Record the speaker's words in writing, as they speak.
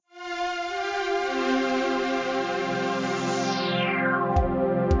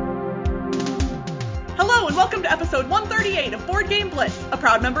Welcome to episode 138 of Board Game Blitz, a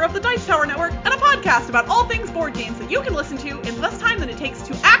proud member of the Dice Tower Network, and a podcast about all things board games that you can listen to in less time than it takes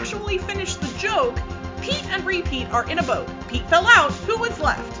to actually finish the joke. Pete and Repeat are in a boat. Pete fell out. Who was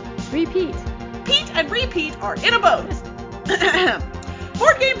left? Repeat. Pete and Repeat are in a boat.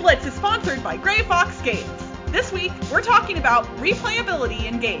 Board Game Blitz is sponsored by Grey Fox Games. This week, we're talking about replayability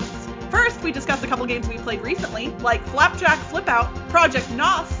in games. First, we discuss a couple games we played recently, like Flapjack Flipout, Project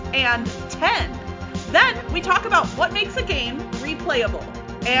Nos, and 10. Then, we talk about what makes a game replayable.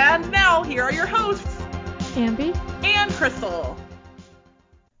 And now, here are your hosts, Ambi and Crystal.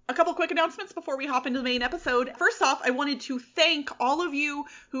 A couple quick announcements before we hop into the main episode. First off, I wanted to thank all of you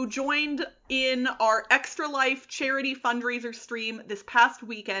who joined in our Extra Life charity fundraiser stream this past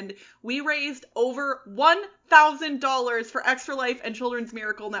weekend. We raised over $1,000 for Extra Life and Children's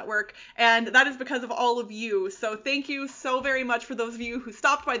Miracle Network, and that is because of all of you. So thank you so very much for those of you who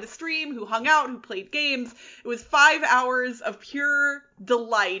stopped by the stream, who hung out, who played games. It was 5 hours of pure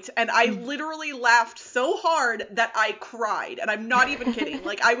delight, and I literally laughed so hard that I cried, and I'm not even kidding.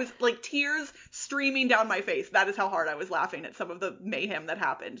 I was tears streaming down my face. That is how hard I was laughing at some of the mayhem that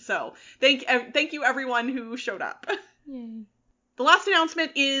happened. So thank you everyone who showed up. Yay. The last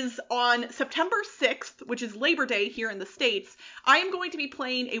announcement is on September 6th, which is Labor Day here in the States. I am going to be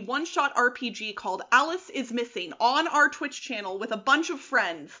playing a one-shot RPG called Alice is Missing on our Twitch channel with a bunch of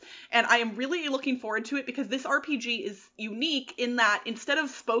friends. And I am really looking forward to it because this RPG is unique in that instead of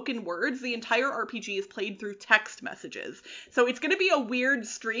spoken words, the entire RPG is played through text messages. So it's going to be a weird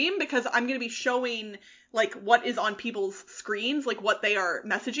stream because I'm going to be showing what is on people's screens, what they are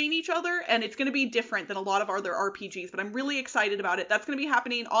messaging each other, and it's going to be different than a lot of other RPGs, but I'm really excited about it. That's going to be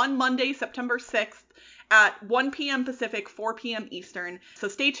happening on Monday, September 6th at 1 p.m. Pacific, 4 p.m. Eastern. So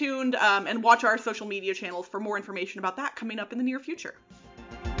stay tuned and watch our social media channels for more information about that coming up in the near future.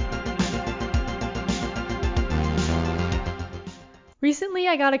 Recently,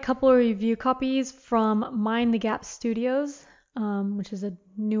 I got a couple of review copies from Mind the Gap Studios, which is a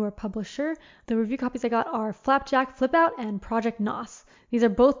newer publisher. The review copies I got are Flapjack Flipout and Project Nos. These are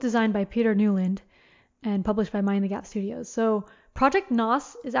both designed by Peter Newland and published by Mind the Gap Studios. So Project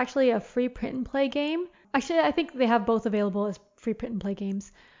Nos is actually a free print and play game. Actually, I think they have both available as free print and play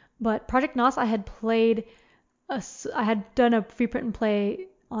games. But Project Nos, I had done a free print and play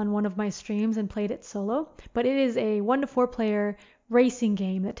on one of my streams and played it solo. But it is a 1 to 4 player racing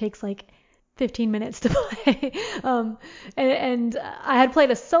game that takes 15 minutes to play. And I had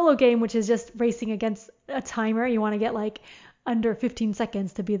played a solo game, which is just racing against a timer. You want to get under 15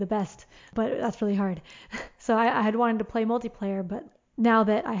 seconds to be the best, but that's really hard. So I had wanted to play multiplayer, but now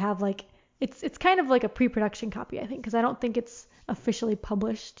that I have it's kind of like a pre-production copy, I think, because I don't think it's officially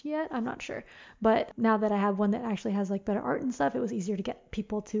published yet. I'm not sure. But now that I have one that actually has better art and stuff, it was easier to get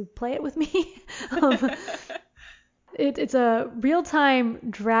people to play it with me. It's a real-time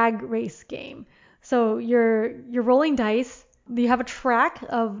drag race game. So you're rolling dice. You have a track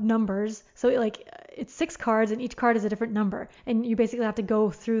of numbers. So it's 6 cards, and each card is a different number, and you basically have to go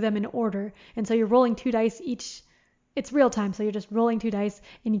through them in order. And so you're rolling 2 dice each. It's real time, so you're just rolling 2 dice,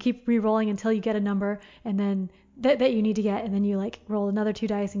 and you keep re-rolling until you get a number, and then that you need to get, and then you roll another 2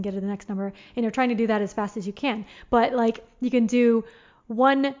 dice and get to the next number, and you're trying to do that as fast as you can. But you can do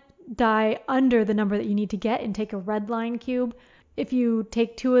 1 die under the number that you need to get and take a red line cube. If you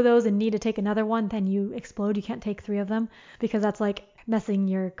take 2 of those and need to take another one, then you explode. You can't take 3 of them because that's messing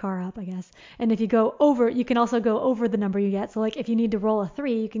your car up, I guess. And if you go over, you can also go over the number you get. So if you need to roll a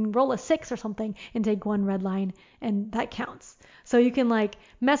 3, you can roll a 6 or something and take 1 red line, and that counts. So you can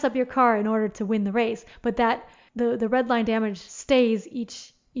mess up your car in order to win the race, but that the red line damage stays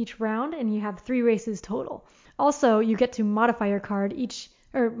each round, and you have 3 races total. Also, you get to modify your card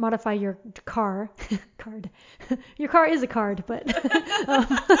modify your car. Card. Your car is a card, but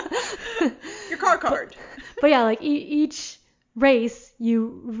your car card. But yeah, each race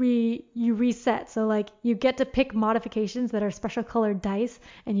you reset. So you get to pick modifications that are special colored dice,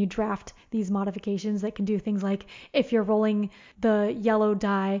 and you draft these modifications that can do things like if you're rolling the yellow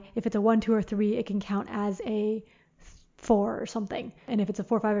die, if it's a 1, 2, or 3, it can count as a 4 or something, and if it's a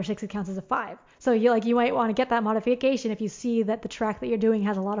 4, 5, or 6, it counts as a 5. So you might want to get that modification if you see that the track that you're doing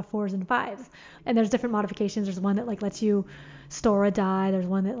has a lot of 4s and 5s. And there's different modifications. There's one that lets you store a die. There's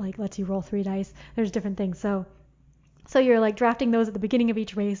one that lets you roll 3 dice. There's different things. So you're drafting those at the beginning of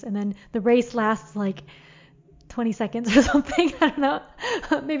each race, and then the race lasts 20 seconds or something. I don't know,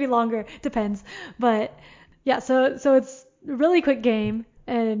 maybe longer, depends. But yeah, so it's a really quick game,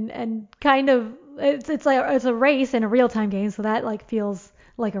 and kind of it's a race in a real-time game, so that feels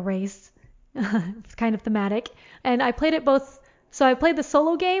like a race. It's kind of thematic. And I played it both So I played the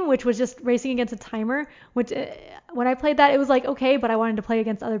solo game, which was just racing against a timer, which when I played that, it was like, okay, but I wanted to play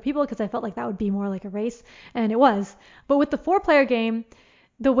against other people because I felt like that would be more like a race, and it was. But with the 4-player game,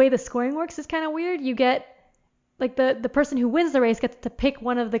 the way the scoring works is kind of weird. You get, like, the person who wins the race gets to pick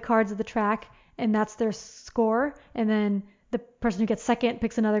one of the cards of the track, and that's their score, and then the person who gets second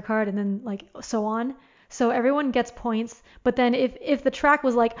picks another card, and then, like, so on. So everyone gets points, but then if the track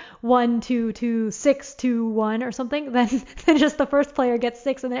was like 1, 2, 2, 6, 2, 1 or something, then just the first player gets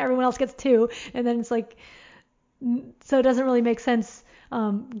 6 and then everyone else gets 2, and then it's like, so it doesn't really make sense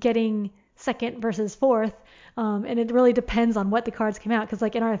getting second versus fourth, and it really depends on what the cards came out, because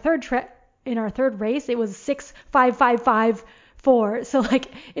like in our third race it was 6, 5, 5, 5, 4, so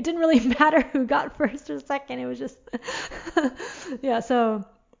like it didn't really matter who got first or second. It was just yeah, so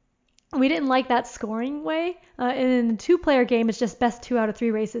we didn't like that scoring way. And in the 2-player game, it's just best 2 out of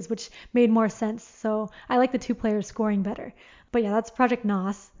 3 races, which made more sense. So I like the 2-player scoring better. But yeah, that's Project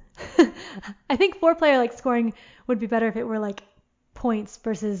Nos. I think 4-player like scoring would be better if it were like points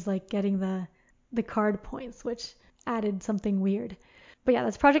versus like getting the card points, which added something weird. But yeah,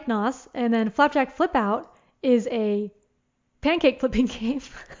 that's Project Nos. And then Flapjack Flip Out is a pancake flipping game.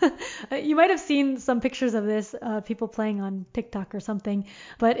 You might have seen some pictures of this, people playing on TikTok or something,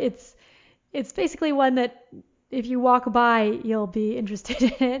 but it's basically one that if you walk by, you'll be interested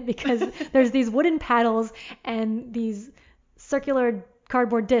in it, because there's these wooden paddles and these circular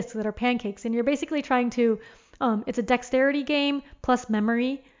cardboard discs that are pancakes, and you're basically trying to, it's a dexterity game plus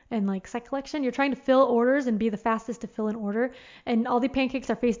memory and like set collection. You're trying to fill orders and be the fastest to fill an order, and all the pancakes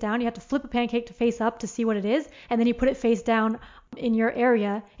are face down. You have to flip a pancake to face up to see what it is, and then you put it face down in your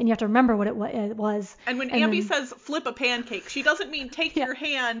area, and you have to remember what it was. And when Ambi says flip a pancake, she doesn't mean take your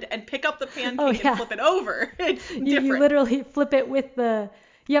hand and pick up the pancake and flip it over. It's different. You literally flip it with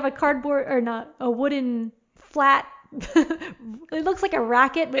you have a cardboard, or not, a wooden flat, it looks like a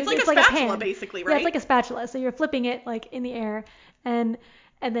racket, but it's like a like spatula, a pan. basically, right? Yeah, it's like a spatula. So you're flipping it like in the air, and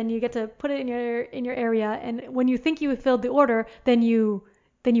then you get to put it in your area, and when you think you have filled the order, then you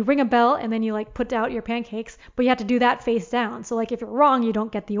ring a bell, and then you like put out your pancakes, but you have to do that face down. So like if you're wrong, you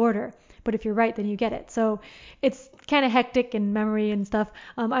don't get the order, but if you're right, then you get it. So it's kind of hectic and memory and stuff.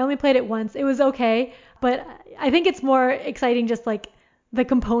 I only played it once. It was okay, but I think it's more exciting, just like the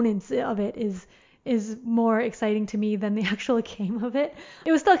components of it is more exciting to me than the actual game of it.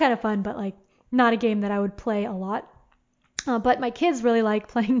 It was still kind of fun, but like not a game that I would play a lot. But my kids really like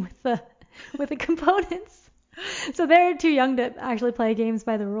playing with the components. So they're too young to actually play games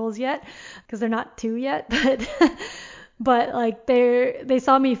by the rules yet, because they're not 2 yet. But like they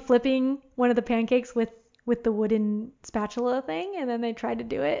saw me flipping one of the pancakes with the wooden spatula thing, and then they tried to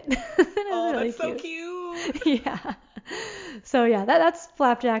do it. Oh, really that's so cute. Yeah. So yeah, that's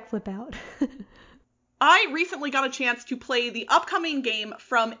Flapjack Flip Out. I recently got a chance to play the upcoming game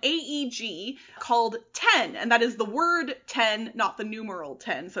from AEG called 10, and that is the word 10, not the numeral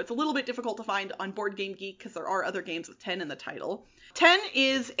 10. So it's a little bit difficult to find on Board Game Geek because there are other games with 10 in the title. 10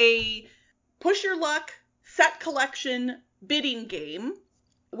 is a push your luck set collection bidding game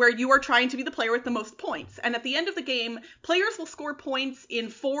where you are trying to be the player with the most points. And at the end of the game, players will score points in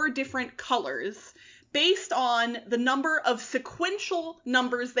 4 different colors based on the number of sequential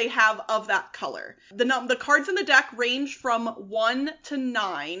numbers they have of that color. The cards in the deck range from 1 to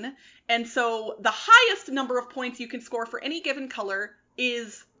 9, and so the highest number of points you can score for any given color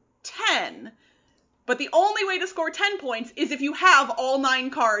is 10. But the only way to score 10 points is if you have all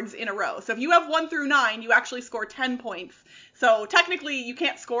 9 cards in a row. So if you have 1 through 9, you actually score 10 points. So technically, you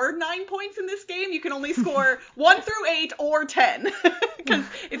can't score 9 points in this game. You can only score 1 through 8 or 10. Because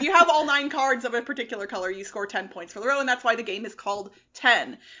if you have all 9 cards of a particular color, you score 10 points for the row, and that's why the game is called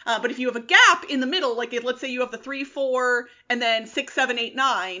 10. But if you have a gap in the middle, like let's say you have the 3, 4, and then 6, 7, 8,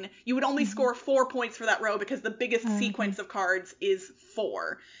 9, you would only score 4 points for that row because the biggest sequence of cards is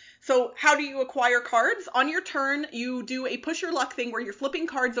 4. So how do you acquire cards? On your turn, you do a push your luck thing where you're flipping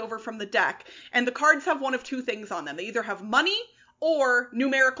cards over from the deck, and the cards have one of 2 things on them. They either have money or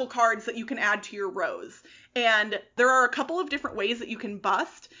numerical cards that you can add to your rows. And there are a couple of different ways that you can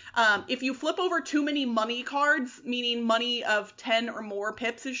bust. If you flip over too many money cards, meaning money of 10 or more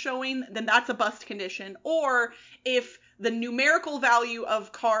pips is showing, then that's a bust condition. Or if the numerical value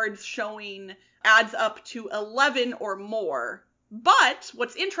of cards showing adds up to 11 or more. But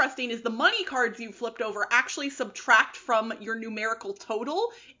what's interesting is the money cards you flipped over actually subtract from your numerical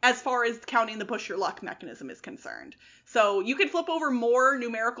total as far as counting the push your luck mechanism is concerned. So you can flip over more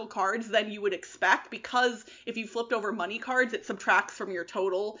numerical cards than you would expect, because if you flipped over money cards, it subtracts from your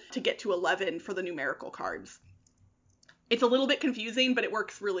total to get to 11 for the numerical cards. It's a little bit confusing, but it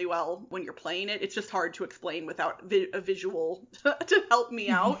works really well when you're playing it. It's just hard to explain without a visual to help me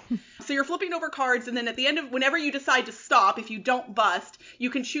out. So you're flipping over cards, and then at the end of whenever you decide to stop, if you don't bust, you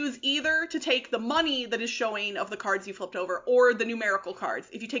can choose either to take the money that is showing of the cards you flipped over or the numerical cards.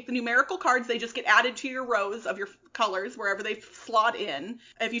 If you take the numerical cards, they just get added to your rows of your colors wherever they slot in.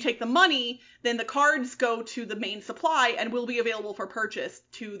 If you take the money, then the cards go to the main supply and will be available for purchase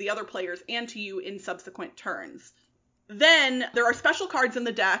to the other players and to you in subsequent turns. Then there are special cards in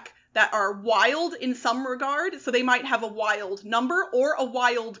the deck that are wild in some regard. So they might have a wild number or a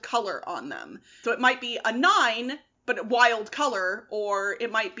wild color on them. So it might be a 9, but a wild color, or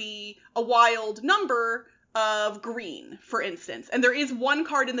it might be a wild number of green, for instance. And there is one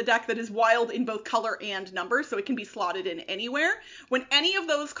card in the deck that is wild in both color and number, so it can be slotted in anywhere. When any of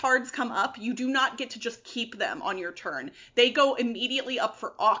those cards come up, you do not get to just keep them on your turn. They go immediately up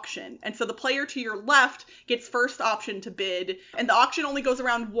for auction. And so the player to your left gets first option to bid, and the auction only goes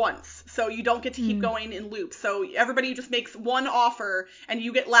around once, so you don't get to keep going in loops. So everybody just makes one offer, and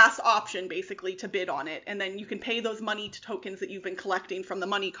you get last option, basically, to bid on it. And then you can pay those money to tokens that you've been collecting from the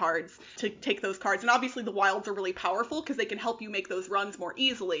money cards to take those cards. And obviously the wilds are really powerful because they can help you make those runs more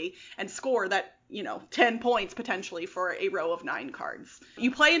easily and score that, 10 points potentially for a row of 9 cards. You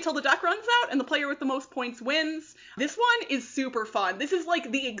play until the deck runs out and the player with the most points wins. This one is super fun. This is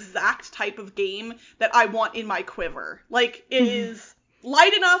like the exact type of game that I want in my quiver. Like, it is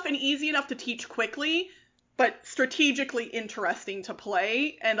light enough and easy enough to teach quickly, but strategically interesting to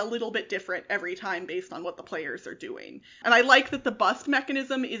play and a little bit different every time based on what the players are doing. And I like that the bust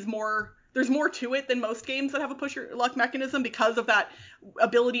mechanism is there's more to it than most games that have a push your luck mechanism because of that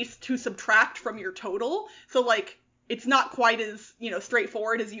ability to subtract from your total. So, like, it's not quite as,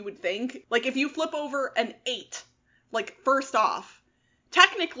 straightforward as you would think. Like, if you flip over an 8, like, first off,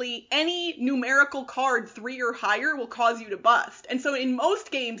 technically any numerical card 3 or higher will cause you to bust. And so in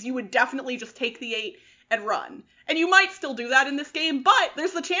most games, you would definitely just take the 8 and run. And you might still do that in this game, but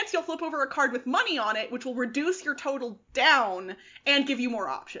there's the chance you'll flip over a card with money on it, which will reduce your total down and give you more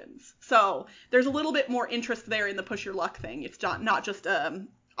options. So there's a little bit more interest there in the push your luck thing. It's not just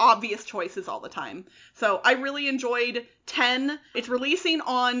obvious choices all the time. So I really enjoyed 10. It's releasing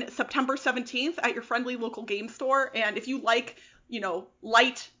on September 17th at your friendly local game store. And if you like,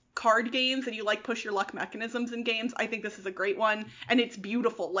 light card games and you like push your luck mechanisms in games, I think this is a great one. And it's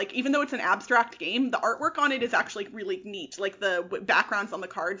beautiful. Like, even though it's an abstract game, the artwork on it is actually really neat. Like, the backgrounds on the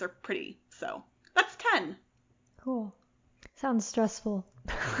cards are pretty. So that's 10. Cool. Sounds stressful.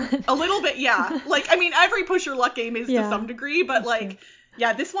 A little bit, yeah. Like, I mean, every push your luck game is to some degree, but like,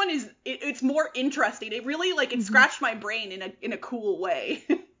 yeah, this one is, it's more interesting. It really, like, it scratched my brain in a cool way.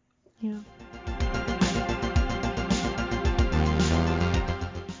 Yeah.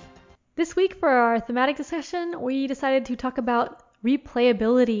 This week for our thematic discussion, we decided to talk about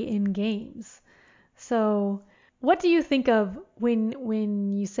replayability in games. So, what do you think of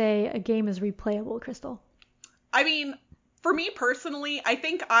when you say a game is replayable, Crystal? I mean, for me personally, I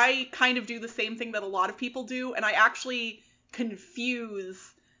think I kind of do the same thing that a lot of people do, and I actually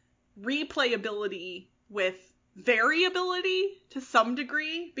confuse replayability with variability to some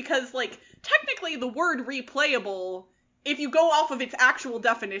degree, because, like, technically the word replayable, if you go off of its actual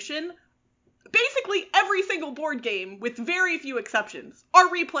definition, basically every single board game, with very few exceptions, are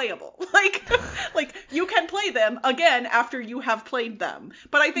replayable. Like you can play them again after you have played them.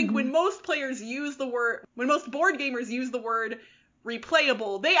 But I think when most board gamers use the word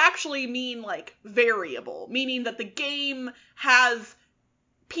replayable, they actually mean, like, variable, meaning that the game has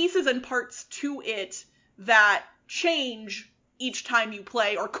pieces and parts to it that change each time you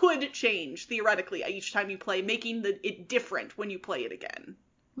play, or could change, theoretically, each time you play, making it different when you play it again.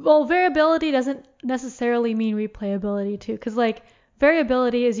 Well, variability doesn't necessarily mean replayability too, because, like,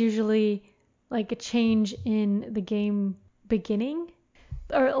 variability is usually like a change in the game beginning.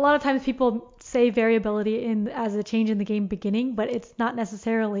 Or a lot of times people say variability as a change in the game beginning, but it's not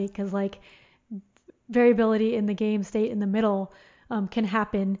necessarily, because, like, variability in the game state in the middle can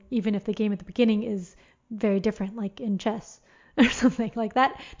happen even if the game at the beginning is very different, like in chess or something like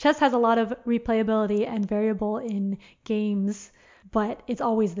that. Chess has a lot of replayability and variable in games, but it's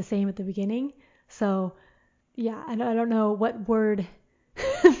always the same at the beginning. So, yeah, I don't know what word.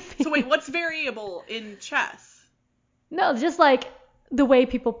 So wait, what's variable in chess? No, just like the way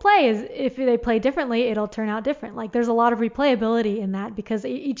people play is, if they play differently, it'll turn out different. Like, there's a lot of replayability in that because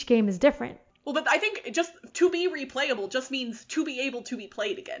each game is different. Well, but I think just to be replayable just means to be able to be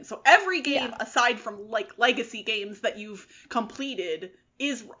played again. So every game, aside from, like, legacy games that you've completed,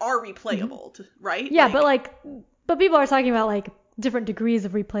 are replayable, right? Yeah, but people are talking about, like, different degrees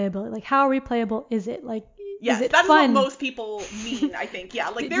of replayability. Like, how replayable is it? Like, Yes, is it that is fun? what most people mean, I think. Yeah,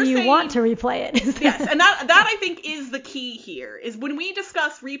 like Do they're you saying, want to replay it? yes, and that I think is the key here, is when we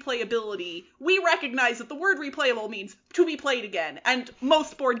discuss replayability, we recognize that the word replayable means to be played again, and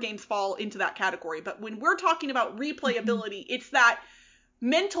most board games fall into that category. But when we're talking about replayability, it's that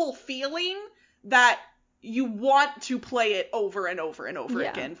mental feeling that you want to play it over and over and over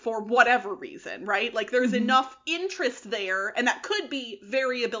again for whatever reason, right? Like there's enough interest there, and that could be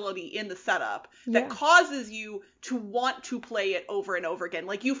variability in the setup that causes you to want to play it over and over again.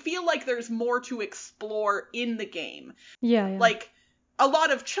 Like you feel like there's more to explore in the game. Yeah. Like a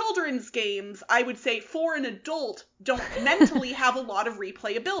lot of children's games, I would say, for an adult, don't mentally have a lot of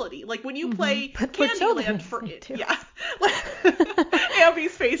replayability. Like when you play Candyland,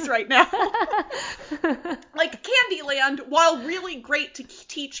 Abby's face right now. Like Candyland, while really great to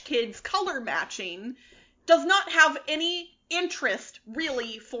teach kids color matching, does not have any interest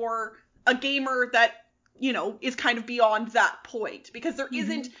really for a gamer that, you know, is kind of beyond that point, because there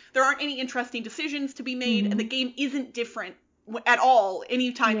aren't any interesting decisions to be made, and the game isn't different at all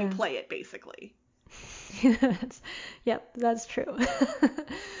anytime you play it, basically. That's true.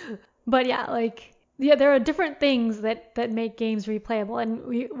 But there are different things that make games replayable,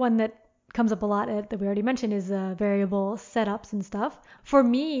 and one that comes up a lot that we already mentioned is variable setups and stuff. For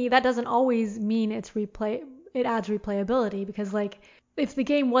me, that doesn't always mean it adds replayability, because like if the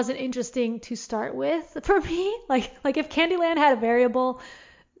game wasn't interesting to start with for me, like if Candyland had a variable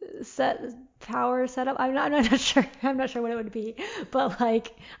power setup, I'm not sure what it would be, but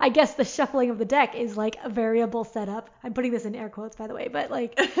like I guess the shuffling of the deck is like a variable setup. I'm putting this in air quotes, by the way, but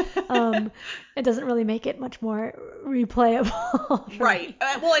like it doesn't really make it much more replayable. Right.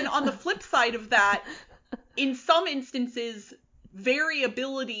 Well, and on the flip side of that, in some instances,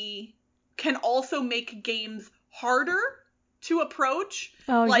 variability can also make games harder to approach.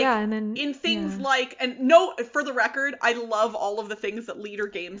 And then in things like, and no, for the record, I love all of the things that Leader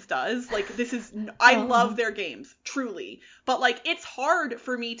Games does. Like I love their games, truly. But like it's hard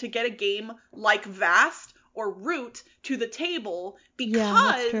for me to get a game like Vast or Root to the table,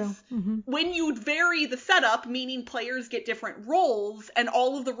 because when you vary the setup, meaning players get different roles and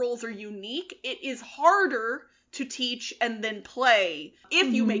all of the roles are unique, it is harder to teach and then play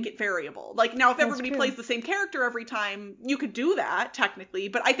if you make it variable. Like now, if everybody plays the same character every time, you could do that technically,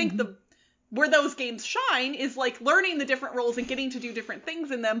 but I think where those games shine is like learning the different roles and getting to do different things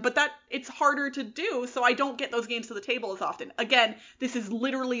in them, but that it's harder to do, so I don't get those games to the table as often. Again, this is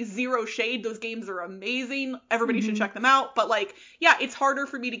literally zero shade. Those games are amazing. Everybody should check them out, but like, yeah, it's harder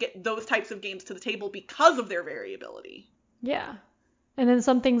for me to get those types of games to the table because of their variability. Yeah. And then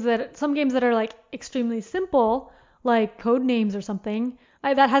some games that are like extremely simple, like Codenames or something,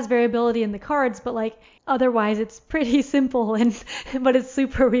 that has variability in the cards, but like otherwise it's pretty simple but it's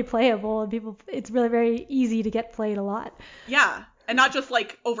super replayable, and it's really very easy to get played a lot. Yeah. And not just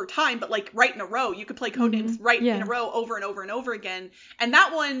like over time, but like right in a row. You could play Codenames in a row over and over and over again. And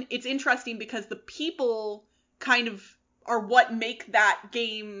that one, it's interesting because the people kind of are what make that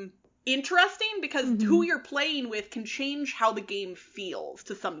game interesting, because who you're playing with can change how the game feels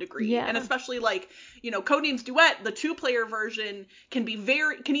to some degree. Yeah. And especially like, you know, Codenames Duet, the 2-player version can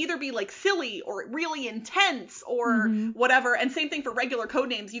either be like silly or really intense or whatever. And same thing for regular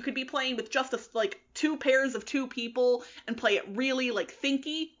Codenames. You could be playing with just like 2 pairs of 2 people and play it really like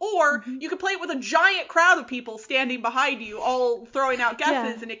thinky, or you could play it with a giant crowd of people standing behind you all throwing out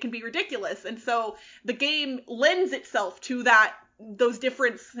guesses, and it can be ridiculous. And so the game lends itself to those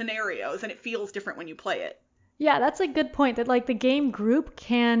different scenarios, and it feels different when you play it. Yeah, that's a good point, that like the game group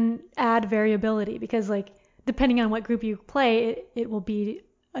can add variability, because like depending on what group you play, it will be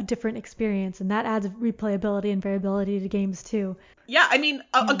a different experience, and that adds replayability and variability to games too. Yeah, I mean,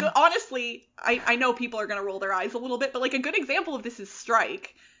 honestly, I know people are going to roll their eyes a little bit, but like a good example of this is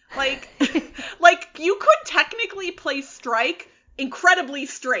Strike. Like, like you could technically play Strike incredibly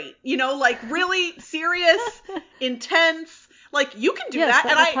straight, you know, like really serious, intense. Like, you can do that.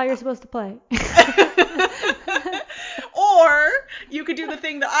 And that's how you're supposed to play. Or you could do the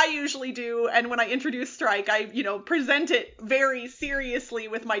thing that I usually do, and when I introduce Strike, I, you know, present it very seriously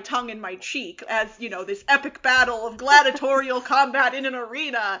with my tongue in my cheek as, you know, this epic battle of gladiatorial combat in an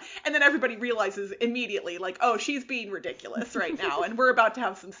arena, and then everybody realizes immediately, like, oh, she's being ridiculous right now, and we're about to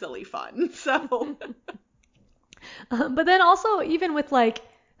have some silly fun, so... But then also, even with, like,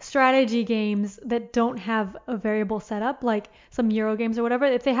 strategy games that don't have a variable setup, like some Euro games or whatever,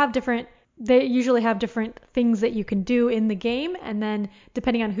 if they usually have different things that you can do in the game, and then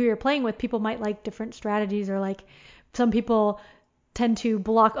depending on who you're playing with, people might like different strategies, or like some people tend to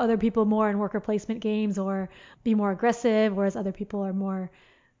block other people more in worker placement games or be more aggressive, whereas other people are more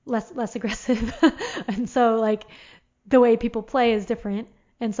less aggressive. And so like the way people play is different.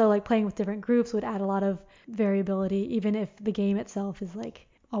 And so like playing with different groups would add a lot of variability, even if the game itself is like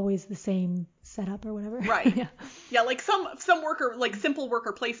always the same setup or whatever. Right. Yeah. Yeah, like some worker, like simple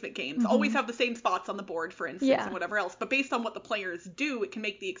worker placement games always have the same spots on the board, for instance, Yeah. and whatever else. But based on what the players do, it can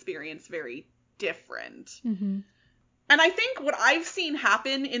make the experience very different. Mm-hmm. And I think what I've seen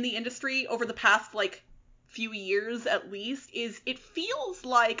happen in the industry over the past, like, few years at least, is it feels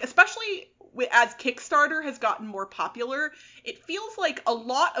like, especially as Kickstarter has gotten more popular, it feels like a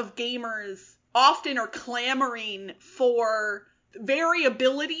lot of gamers often are clamoring for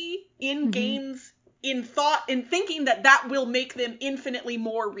variability in games in thinking that will make them infinitely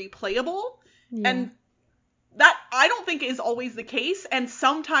more replayable. Yeah. And that I don't think is always the case, and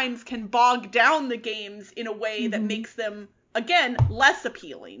sometimes can bog down the games in a way that makes them, again, less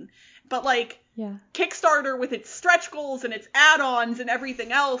appealing. But like, Yeah. Kickstarter with its stretch goals and its add-ons and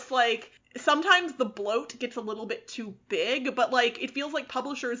everything else, like, sometimes the bloat gets a little bit too big, but like, it feels like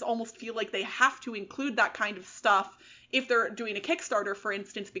publishers almost feel like they have to include that kind of stuff if they're doing a Kickstarter, for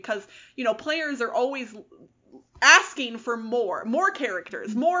instance, because, you know, players are always asking for more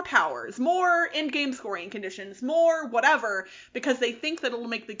characters, more powers, more in-game scoring conditions, more whatever, because they think that it'll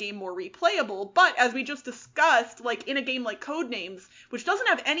make the game more replayable. But as we just discussed, like in a game like Codenames, which doesn't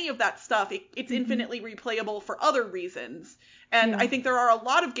have any of that stuff, it's infinitely replayable for other reasons. And I think there are a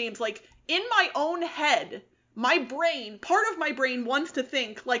lot of games, like in my own head, part of my brain wants to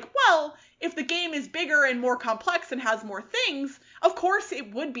think like, well, if the game is bigger and more complex and has more things, of course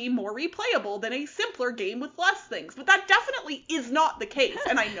it would be more replayable than a simpler game with less things. But that definitely is not the case,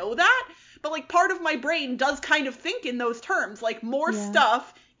 and I know that. But like, part of my brain does kind of think in those terms, like more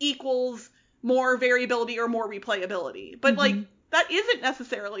stuff equals more variability or more replayability. But like, that isn't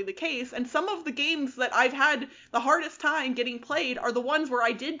necessarily the case, and some of the games that I've had the hardest time getting played are the ones where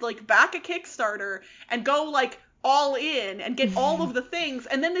I did like back a Kickstarter and go like all in and get all of the things,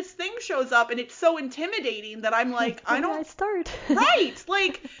 and then this thing shows up and it's so intimidating that I'm like, I don't start. Right,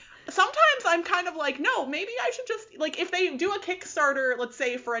 like sometimes I'm kind of like, no, maybe I should just, like, if they do a Kickstarter, let's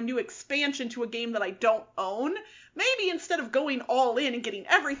say for a new expansion to a game that I don't own, maybe instead of going all in and getting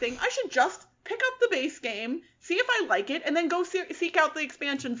everything, I should just pick up the base game, see if I like it, and then go seek out the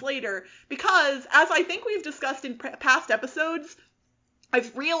expansions later. Because, as I think we've discussed in past episodes,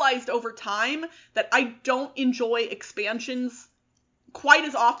 I've realized over time that I don't enjoy expansions quite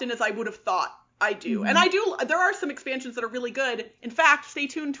as often as I would have thought I do. And there are some expansions that are really good. In fact, stay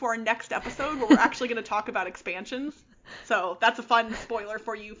tuned to our next episode where we're actually going to talk about expansions. So that's a fun spoiler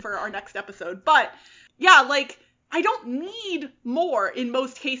for you for our next episode. But yeah, like, I don't need more in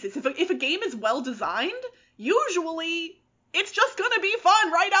most cases. If a game is well designed, usually it's just going to be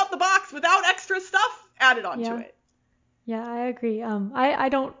fun right out the box without extra stuff added onto it. Yeah, I agree. I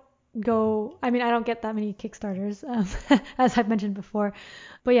don't get that many Kickstarters, as I've mentioned before.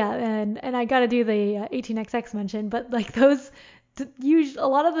 But yeah, and I got to do the 18xx mention, but like those, a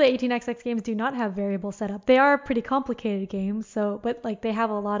lot of the 18xx games do not have variable setup. They are pretty complicated games, but like they have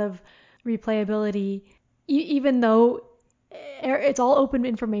a lot of replayability, even though it's all open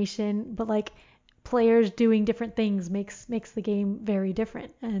information, but like players doing different things makes the game very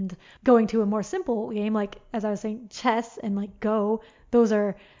different. And going to a more simple game, like as I was saying, chess and like Go, those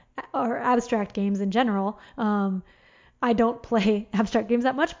are abstract games in general. I don't play abstract games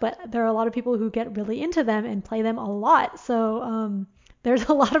that much, but there are a lot of people who get really into them and play them a lot. So there's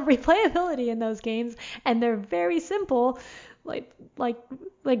a lot of replayability in those games, and they're very simple. Like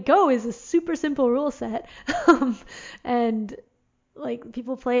Go is a super simple rule set, and like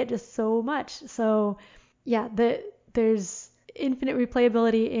people play it just so much. So yeah, there's infinite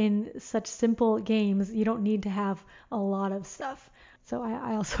replayability in such simple games. You don't need to have a lot of stuff. So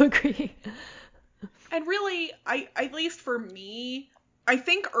I also agree. And really, at least for me, I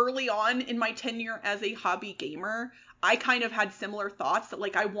think early on in my tenure as a hobby gamer, I kind of had similar thoughts that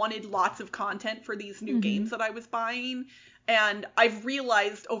like I wanted lots of content for these new games that I was buying. And I've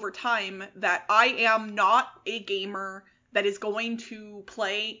realized over time that I am not a gamer that is going to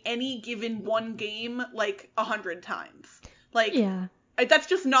play any given one game like 100 times. Like, yeah. That's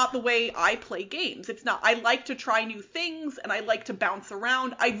just not the way I play games. It's not. I like to try new things and I like to bounce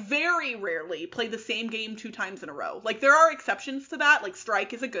around. I very rarely play the same game 2 times in a row. Like, there are exceptions to that. Like,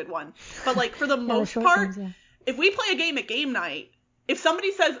 Strike is a good one. But like, for the most part, games, if we play a game at game night, if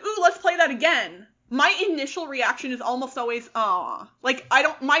somebody says, ooh, let's play that again, my initial reaction is almost always, aw. Like,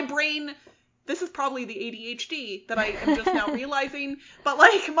 my brain, this is probably the ADHD that I am just now realizing, but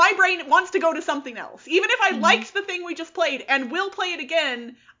like, my brain wants to go to something else. Even if I liked the thing we just played and will play it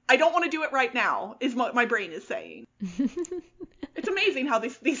again, I don't want to do it right now, is what my brain is saying. It's amazing how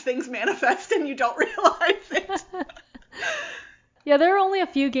these things manifest and you don't realize it. Yeah, there are only a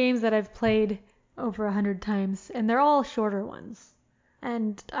few games that I've played over 100 times, and they're all shorter ones.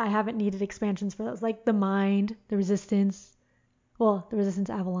 And I haven't needed expansions for those, like the Mind, the Resistance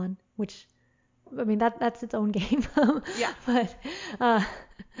Avalon, which, I mean, that's its own game. Yeah.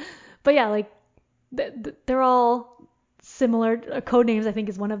 But yeah, like they're all similar. Codenames, I think,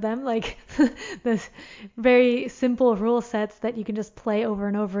 is one of them. Like the very simple rule sets that you can just play over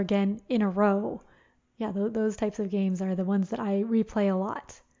and over again in a row. Yeah, those types of games are the ones that I replay a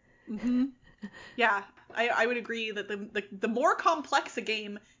lot. Mm-hmm. Yeah, I would agree that the more complex a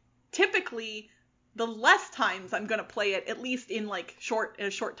game, typically the less times I'm gonna play it, at least in like a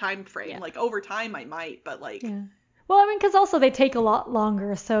short time frame. Yeah. Like over time I might, but like. Yeah. Well, I mean, because also they take a lot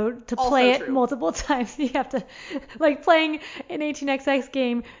longer, so to play it multiple times, you have to, like, playing an 18xx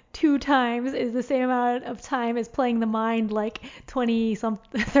game 2 times is the same amount of time as playing the Mind, like, 30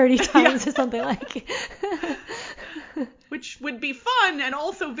 times or something like. Which would be fun and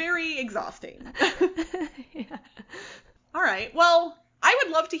also very exhausting. Yeah. All right, well, I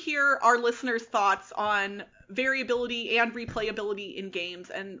would love to hear our listeners' thoughts on variability and replayability in games,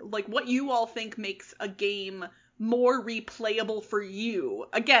 and, like, what you all think makes a game more replayable for you.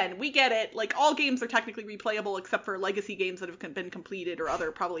 Again, we get it. Like, all games are technically replayable except for legacy games that have been completed or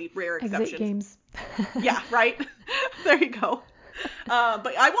other probably rare exceptions. Exit games. Yeah, right? There you go.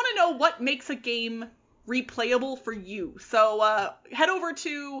 But I want to know what makes a game replayable for you. So head over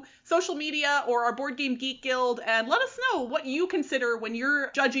to social media or our Board Game Geek Guild and let us know what you consider when you're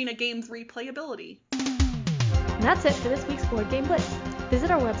judging a game's replayability. And that's it for this week's Board Game Blitz. Visit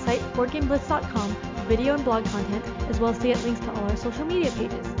our website, boardgameblitz.com, for video and blog content, as well as to get links to all our social media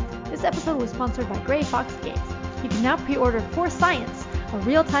pages. This episode was sponsored by Grey Fox Games. You can now pre-order For Science, a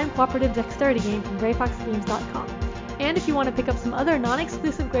real-time cooperative dexterity game from greyfoxgames.com. And if you want to pick up some other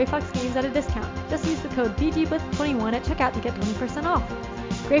non-exclusive Grey Fox games at a discount, just use the code BGBLITZ21 at checkout to get 20% off.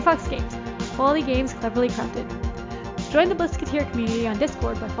 Grey Fox Games, quality games cleverly crafted. Join the Blitzketeer community on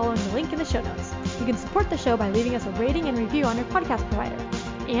Discord by following the link in the show notes. You can support the show by leaving us a rating and review on your podcast provider.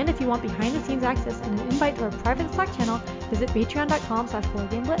 And if you want behind-the-scenes access and an invite to our private Slack channel, visit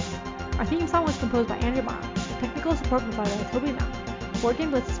patreon.com/BoardGameBlitz. Our theme song was composed by Andrew Morrow, with technical support provided by Toby Mount. Board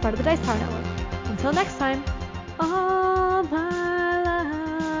Game Blitz is part of the Dice Tower Network. Until next time, all my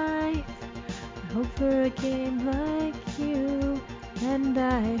life, I hope for a game like you, and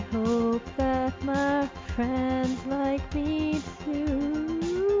I hope that my friends like me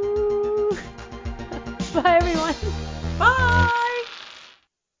too. Bye, everyone. Bye!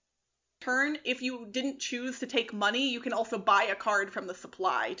 Turn, if you didn't choose to take money, you can also buy a card from the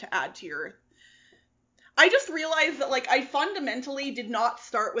supply to add to your... I just realized that, like, I fundamentally did not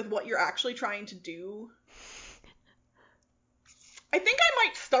start with what you're actually trying to do. I think I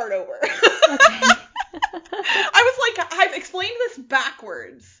might start over. Okay. I was like, I've explained this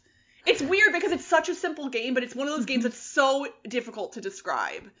backwards. It's weird because it's such a simple game, but it's one of those games that's so difficult to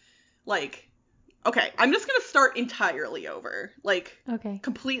describe. Like, okay, I'm just gonna start entirely over. Like,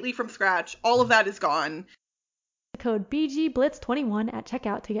 completely from scratch. All of that is gone. Code BGBLITZ21 at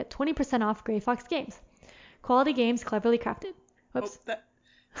checkout to get 20% off Grey Fox Games. Quality games cleverly crafted. Whoops. Oh,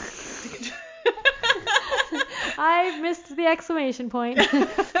 I missed the exclamation point.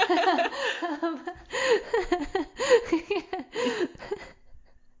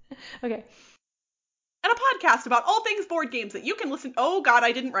 Okay. And a podcast about all things board games that you can listen... Oh, God,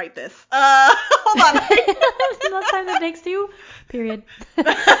 I didn't write this. Hold on. Last time that takes two. Period.